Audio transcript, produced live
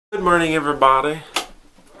Good morning, everybody.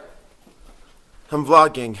 I'm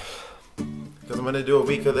vlogging because I'm gonna do a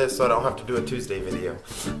week of this so I don't have to do a Tuesday video.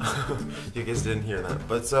 You guys didn't hear that.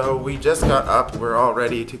 But so we just got up. We're all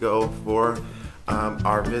ready to go for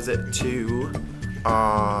our visit to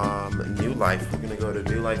New Life. We're gonna go to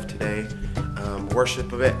New Life today,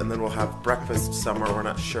 worship a bit, and then we'll have breakfast somewhere. We're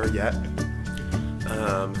not sure yet.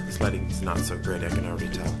 This lighting's not so great, I can already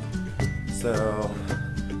tell. So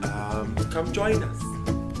come join us.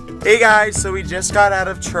 Hey guys, so we just got out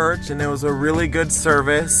of church and it was a really good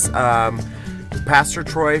service. Pastor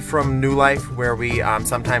Troy from New Life, where we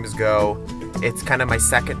sometimes go, it's kind of my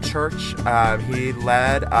second church. He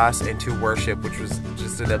led us into worship, which was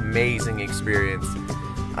just an amazing experience.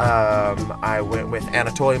 I went with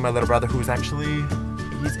Anatoly, my little brother, who's actually,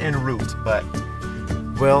 he's en route, but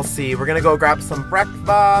we'll see. We're gonna go grab some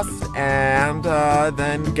breakfast and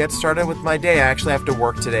then get started with my day. I actually have to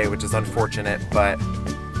work today, which is unfortunate, but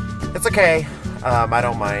it's okay. I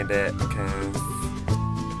don't mind it because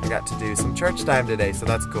I got to do some church time today, so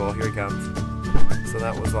that's cool. Here he comes. So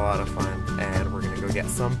that was a lot of fun, and we're gonna go get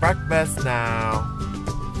some breakfast now.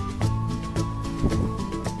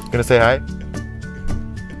 Gonna say hi?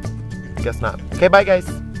 Guess not. Okay, bye guys.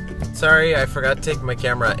 Sorry, I forgot to take my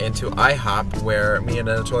camera into IHOP, where me and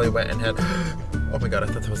Anatoly went and had, oh my god, I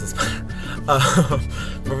thought that was a spider.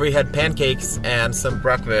 Where we had pancakes and some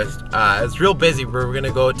breakfast. It's real busy. We're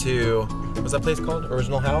gonna go to, what's that place called?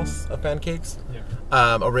 Original House of Pancakes?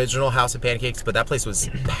 Yeah. Original House of Pancakes, but that place was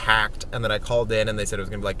packed, and then I called in and they said it was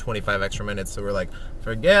gonna be like 25 extra minutes, so we're like,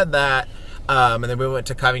 forget that. And then we went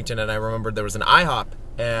to Covington, and I remembered there was an IHOP,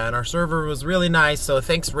 and our server was really nice, so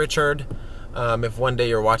thanks, Richard. If one day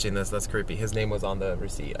you're watching this, that's creepy. His name was on the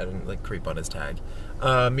receipt. I didn't like creep on his tag. Me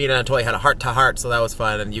and Anatoly had a heart-to-heart, so that was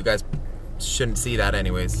fun, and you guys shouldn't see that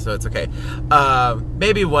anyways, so it's okay.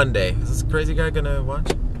 Maybe one day. Is this crazy guy gonna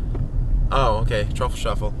watch? Oh, okay. Truffle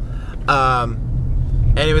shuffle.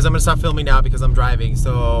 Anyways, I'm gonna stop filming now because I'm driving,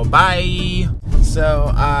 so bye!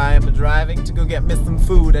 So I'm driving to go get me some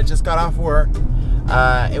food. I just got off work.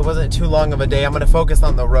 It wasn't too long of a day. I'm gonna focus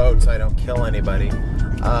on the road so I don't kill anybody.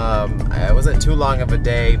 It wasn't too long of a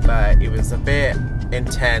day, but it was a bit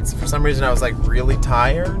intense. For some reason I was like really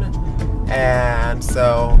tired, and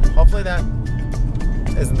so hopefully that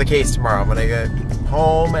isn't the case tomorrow. I'm gonna get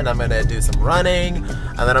home and I'm gonna do some running,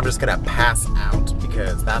 and then I'm just gonna pass out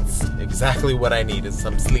because that's exactly what I need, is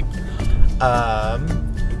some sleep.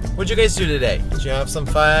 What'd you guys do today? Did you have some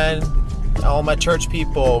fun? All my church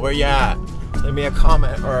people, where you at? Leave me a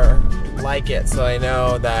comment or like it so I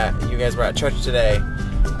know that you guys were at church today.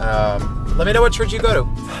 Let me know what church you go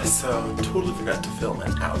to. So, totally forgot to film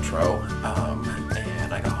an outro,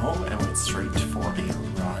 and I got home and went straight for a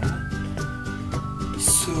run.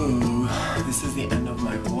 So, this is the end of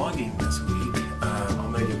my vlogging this week.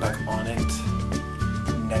 I'm gonna get back on it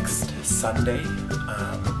next Sunday.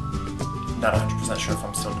 Not 100% sure if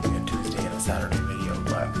I'm still doing a Tuesday and a Saturday video,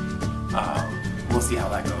 but we'll see how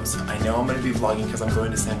that goes. I know I'm going to be vlogging because I'm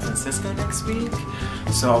going to San Francisco next week,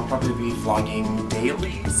 so I'll probably be vlogging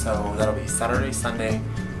daily. So that'll be Saturday, Sunday,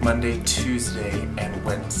 Monday, Tuesday, and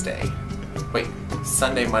Wednesday. Wait,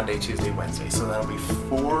 Sunday, Monday, Tuesday, Wednesday. So that'll be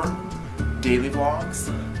 4 daily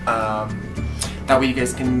vlogs. That way you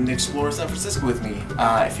guys can explore San Francisco with me.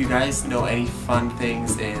 If you guys know any fun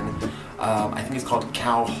things in, I think it's called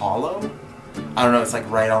Cow Hollow. I don't know, it's like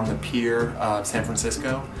right on the pier of San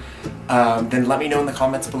Francisco. Then let me know in the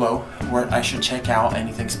comments below where I should check out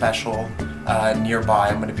anything special nearby.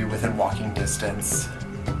 I'm going to be within walking distance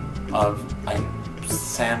of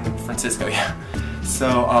San Francisco, yeah.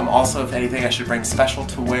 So also, if anything, I should bring special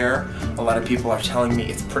to wear. A lot of people are telling me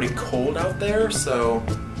it's pretty cold out there, so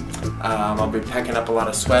I'll be packing up a lot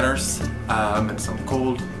of sweaters and some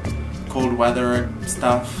cold weather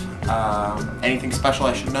stuff. Anything special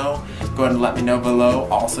I should know, go ahead and let me know below.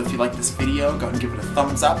 Also, if you like this video, go ahead and give it a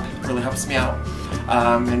thumbs up. It really helps me out.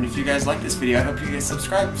 And if you guys like this video, I hope you guys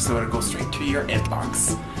subscribe so it'll go straight to your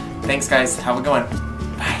inbox. Thanks guys, have a good one.